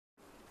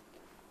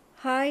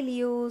Hi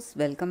Leos,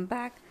 welcome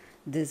back.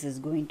 This is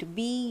going to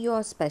be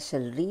your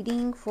special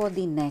reading for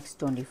the next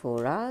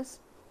 24 hours.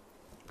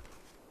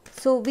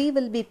 So we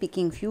will be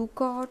picking few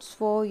cards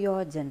for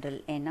your general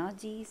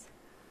energies,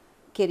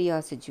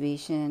 career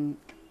situation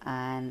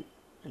and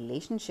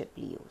relationship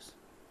Leos.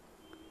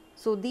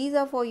 So these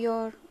are for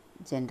your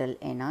general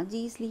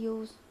energies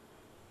Leos.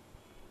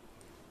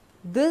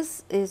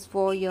 This is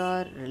for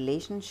your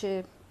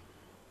relationship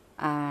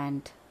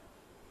and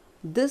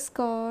this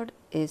card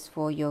is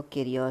for your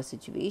career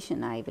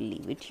situation. I will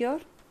leave it here.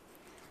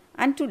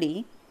 And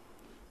today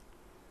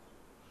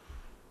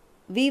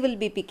we will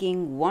be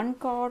picking one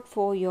card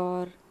for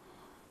your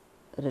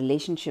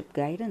relationship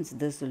guidance.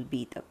 This will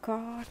be the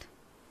card,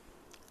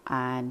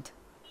 and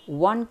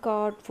one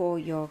card for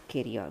your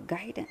career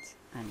guidance,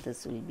 and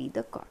this will be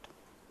the card.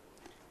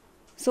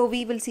 So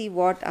we will see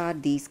what are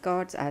these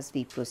cards as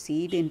we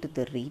proceed into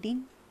the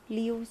reading,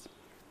 Leos.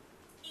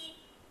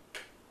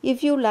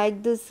 If you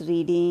like this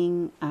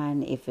reading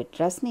and if it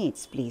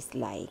resonates, please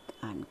like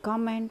and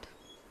comment.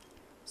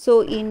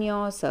 So in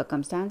your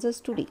circumstances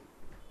today,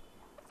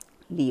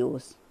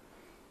 Leos,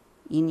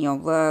 in your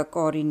work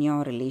or in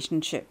your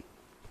relationship,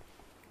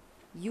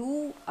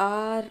 you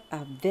are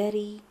a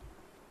very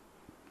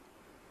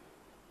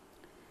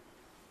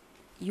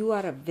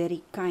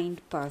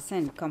kind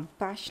person,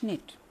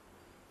 compassionate,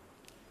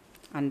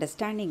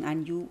 understanding,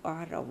 and you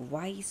are a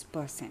wise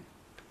person.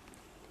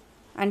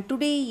 And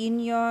today in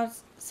your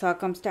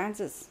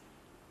circumstances,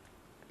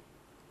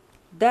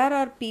 there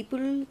are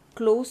people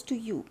close to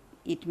you.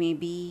 It may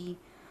be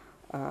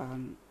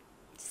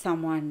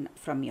someone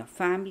from your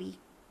family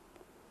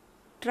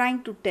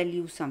trying to tell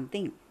you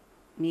something.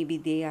 Maybe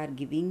they are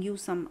giving you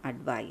some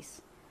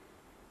advice,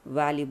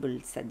 valuable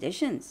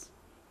suggestions.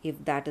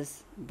 If that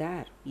is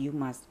there, you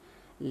must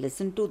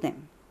listen to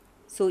them.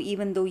 So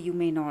even though you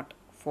may not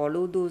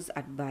follow those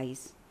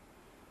advice,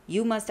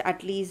 you must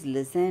at least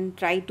listen,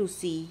 try to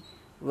see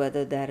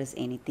whether there is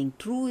anything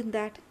true in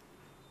that,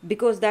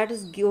 because that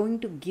is going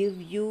to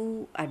give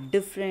you a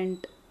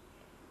different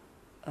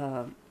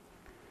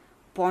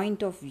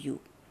point of view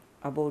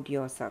about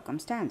your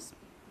circumstance.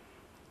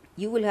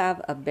 You will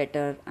have a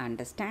better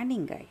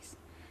understanding, guys,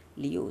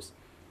 Leos.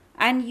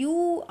 And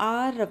you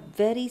are a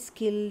very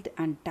skilled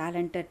and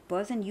talented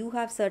person. You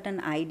have certain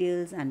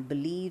ideals and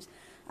beliefs,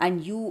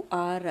 and you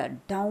are a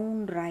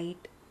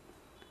downright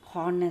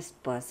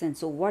honest person.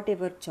 So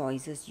whatever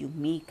choices you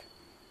make,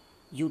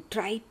 you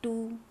try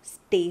to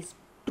stay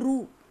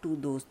true to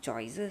those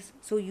choices.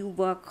 So you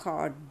work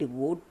hard,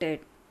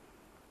 devoted,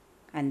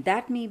 and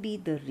that may be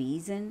the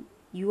reason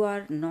you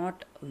are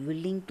not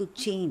willing to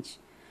change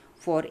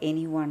for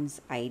anyone's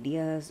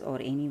ideas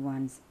or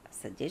anyone's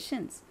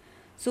suggestions.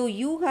 So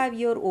you have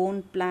your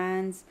own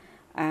plans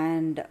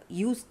and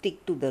you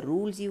stick to the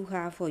rules you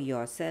have for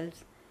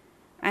yourselves,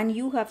 and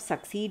you have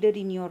succeeded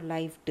in your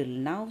life till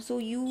now. So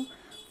you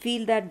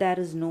feel that there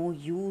is no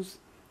use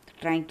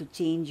trying to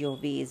change your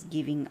ways,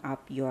 giving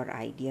up your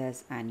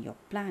ideas and your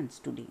plans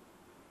today.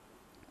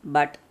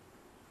 But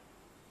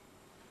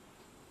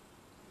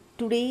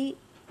today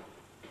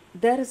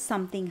there is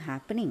something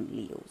happening,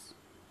 Leos.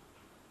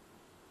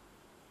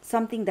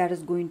 Something that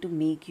is going to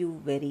make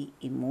you very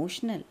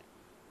emotional.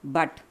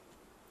 But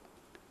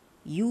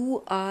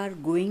you are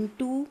going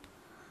to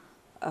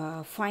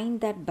find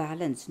that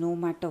balance no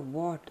matter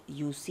what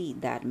you see.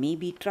 There may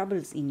be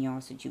troubles in your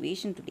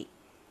situation today.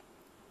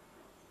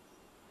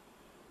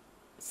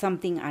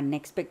 Something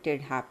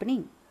unexpected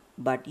happening,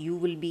 but you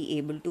will be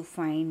able to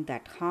find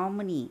that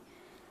harmony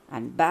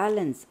and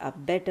balance, a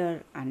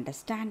better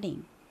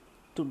understanding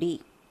today.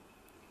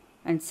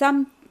 And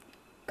some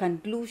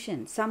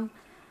conclusion, some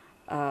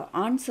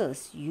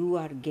answers you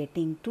are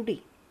getting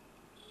today,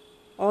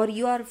 or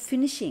you are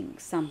finishing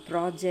some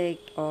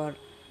project or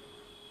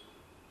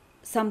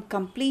some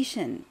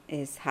completion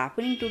is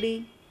happening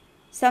today,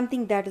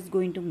 something that is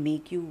going to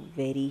make you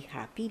very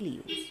happy,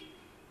 Leos.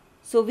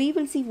 So we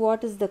will see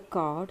what is the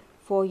card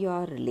for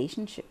your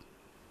relationship.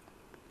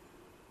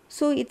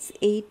 So it's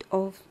 8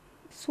 of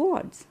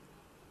swords.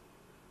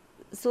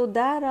 So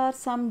there are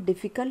some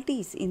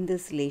difficulties in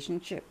this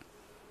relationship.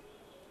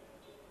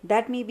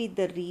 That may be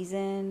the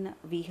reason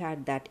we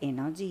had that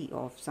energy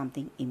of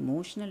something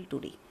emotional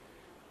today.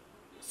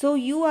 So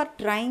you are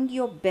trying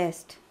your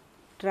best,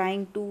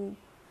 trying to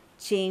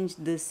change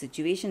this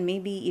situation.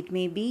 Maybe it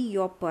may be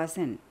your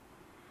person.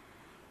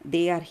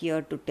 They are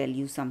here to tell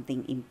you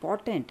something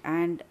important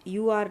and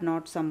you are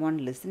not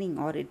someone listening,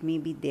 or it may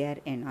be their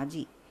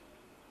energy.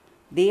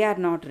 They are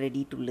not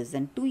ready to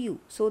listen to you.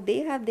 So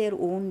they have their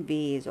own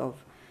ways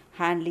of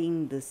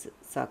handling this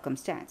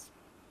circumstance.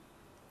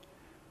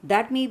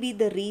 That may be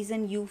the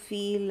reason you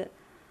feel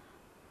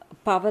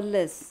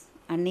powerless,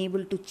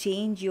 unable to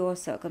change your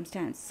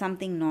circumstance,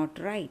 something not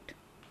right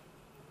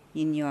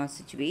in your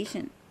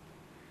situation.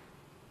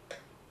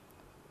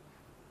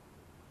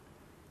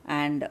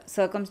 And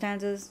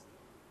circumstances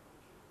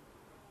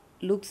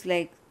looks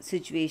like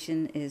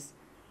situation is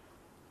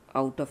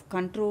out of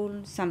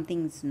control,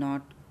 something's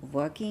not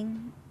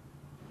working.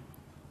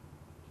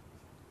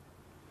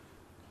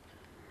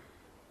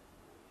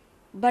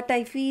 But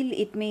I feel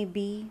it may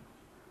be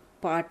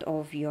part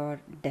of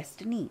your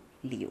destiny,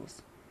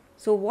 Leos.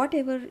 So,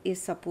 whatever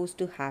is supposed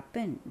to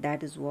happen,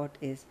 that is what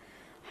is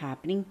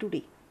happening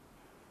today.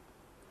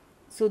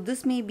 So,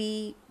 this may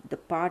be the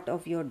part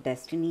of your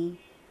destiny,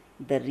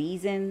 the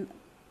reason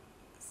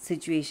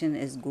situation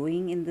is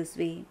going in this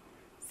way,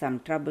 some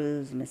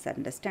troubles,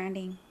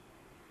 misunderstanding.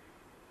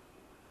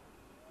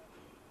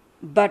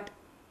 But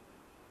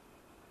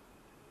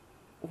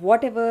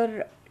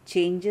whatever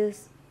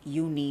changes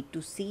you need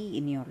to see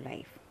in your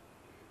life,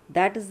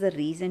 that is the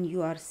reason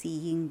you are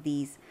seeing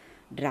these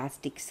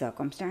drastic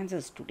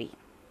circumstances today,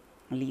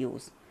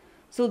 Leos.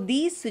 So,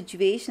 these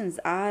situations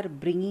are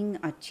bringing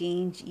a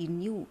change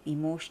in you,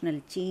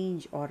 emotional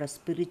change or a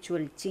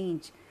spiritual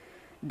change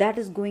that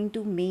is going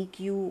to make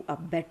you a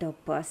better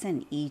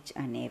person each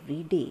and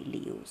every day,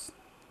 Leos.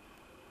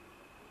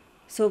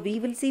 So, we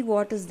will see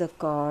what is the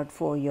card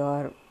for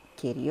your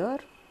career.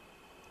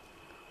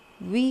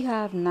 We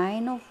have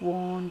Nine of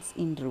Wands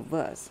in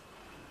reverse.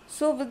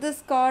 So, with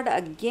this card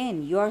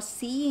again, you are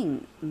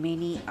seeing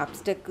many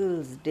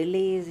obstacles,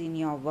 delays in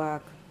your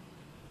work.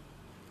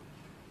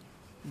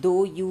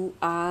 Though you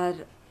are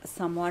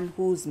someone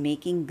who's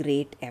making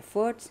great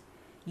efforts,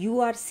 you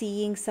are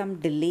seeing some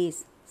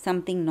delays,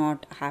 something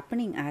not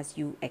happening as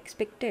you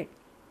expected.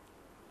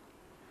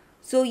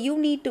 So, you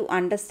need to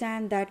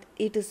understand that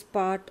it is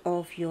part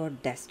of your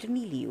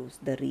destiny, Leos,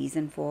 the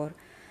reason for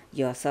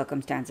your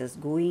circumstances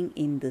going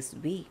in this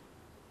way.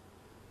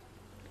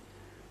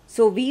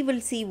 So, we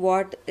will see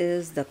what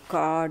is the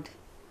card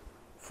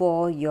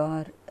for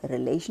your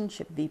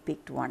relationship. We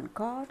picked one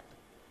card.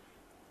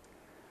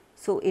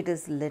 So, it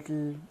is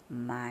Little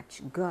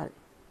Match Girl.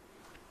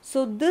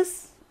 So,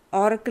 this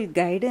oracle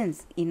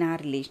guidance in our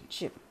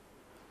relationship,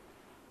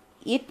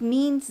 it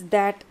means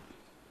that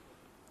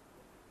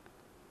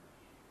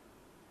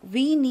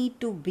we need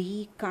to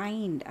be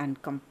kind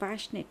and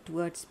compassionate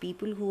towards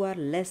people who are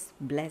less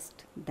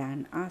blessed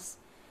than us,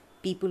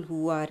 people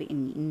who are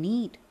in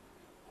need,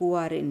 who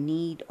are in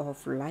need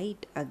of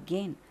light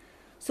again.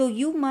 So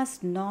you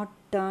must not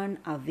turn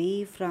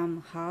away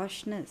from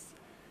harshness,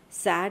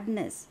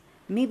 sadness.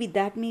 Maybe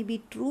that may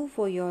be true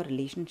for your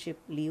relationship,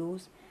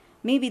 Leos.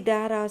 Maybe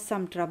there are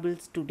some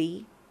troubles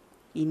today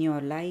in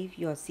your life,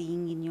 you are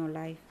seeing in your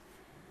life.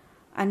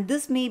 And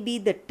this may be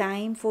the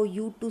time for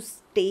you to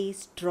stay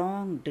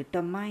strong,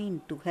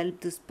 determined to help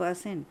this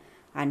person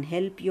and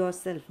help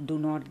yourself. Do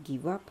not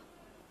give up.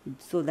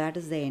 So that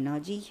is the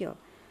energy here.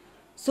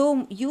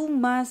 So you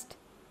must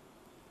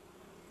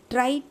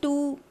try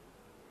to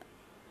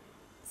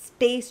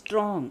stay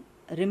strong.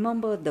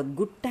 Remember the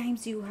good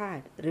times you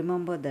had.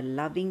 Remember the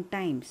loving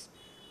times.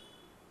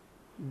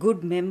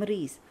 Good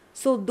memories.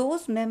 So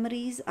those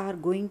memories are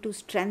going to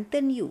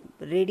strengthen you,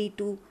 ready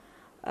to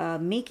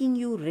making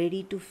you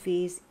ready to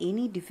face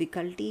any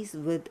difficulties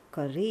with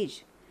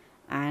courage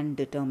and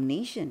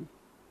determination.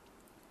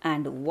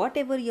 And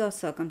whatever your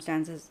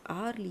circumstances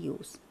are,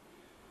 Leos,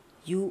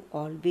 you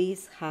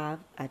always have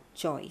a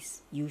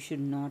choice. You should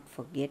not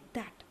forget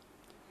that.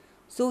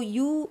 So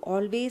you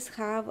always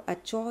have a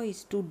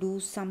choice to do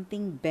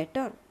something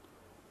better.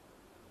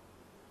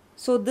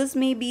 So this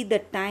may be the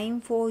time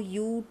for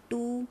you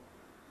to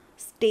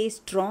stay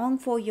strong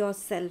for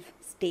yourself,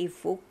 stay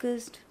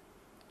focused,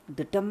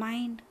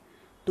 determined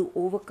to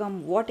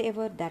overcome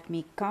whatever that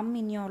may come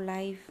in your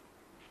life.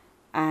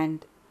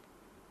 And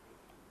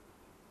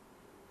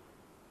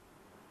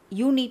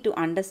you need to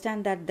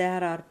understand that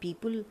there are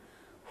people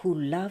who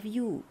love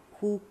you,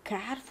 who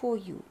care for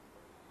you.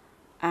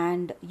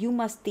 And you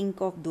must think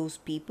of those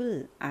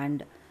people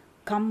and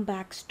come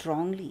back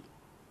strongly,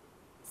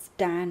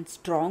 stand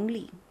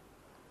strongly,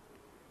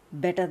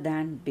 better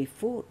than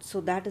before. So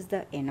that is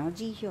the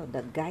energy here,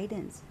 the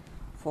guidance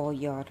for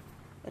your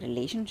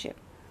relationship.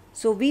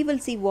 So we will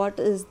see what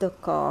is the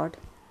card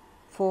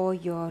for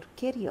your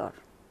career.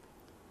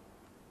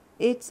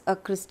 It's a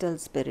crystal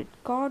spirit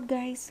card,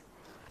 guys.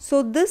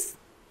 So this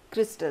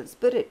crystal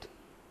spirit,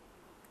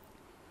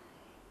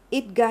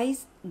 it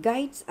guides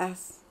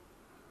us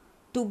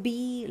to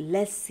be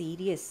less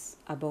serious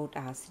about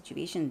our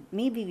situation.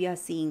 Maybe we are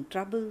seeing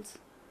troubles,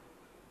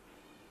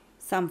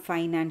 some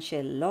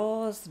financial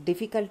loss,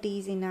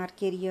 difficulties in our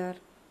career.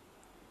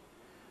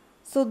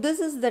 So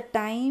this is the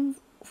time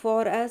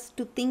for us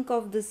to think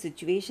of this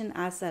situation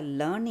as a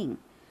learning.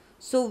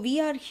 So we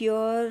are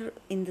here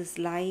in this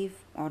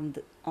life on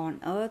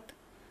earth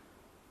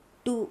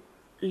to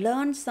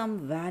learn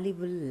some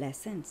valuable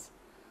lessons.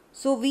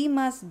 So we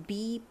must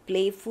be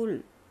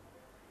playful,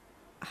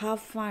 have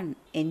fun,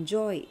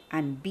 enjoy,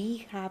 and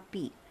be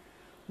happy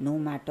no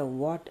matter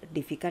what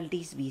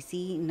difficulties we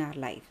see in our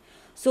life.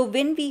 So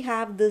when we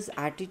have this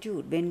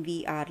attitude, when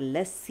we are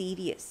less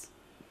serious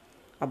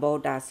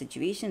about our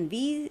situation,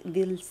 we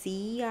will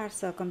see our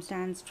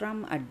circumstance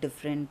from a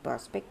different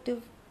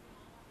perspective.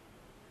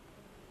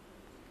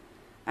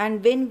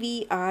 And when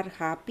we are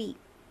happy,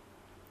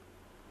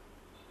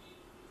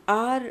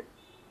 our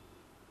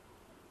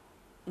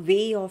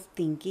way of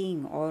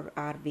thinking or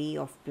our way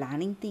of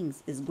planning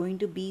things is going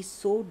to be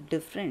so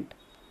different.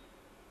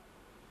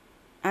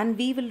 and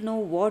we will know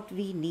what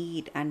we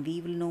need, and we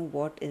will know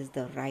what is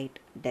the right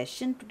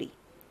decision today.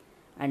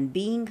 And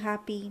being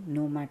happy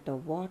no matter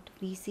what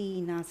we see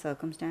in our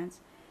circumstance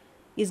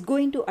is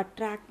going to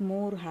attract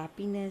more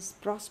happiness,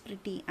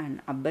 prosperity,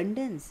 and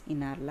abundance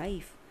in our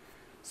life.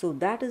 So,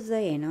 that is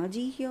the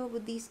energy here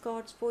with these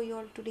cards for you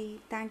all today.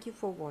 Thank you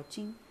for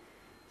watching.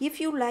 If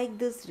you like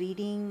this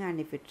reading and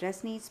if it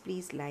resonates,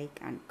 please like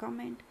and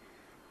comment.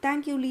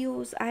 Thank you,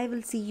 Leos. I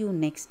will see you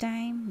next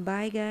time.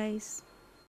 Bye, guys.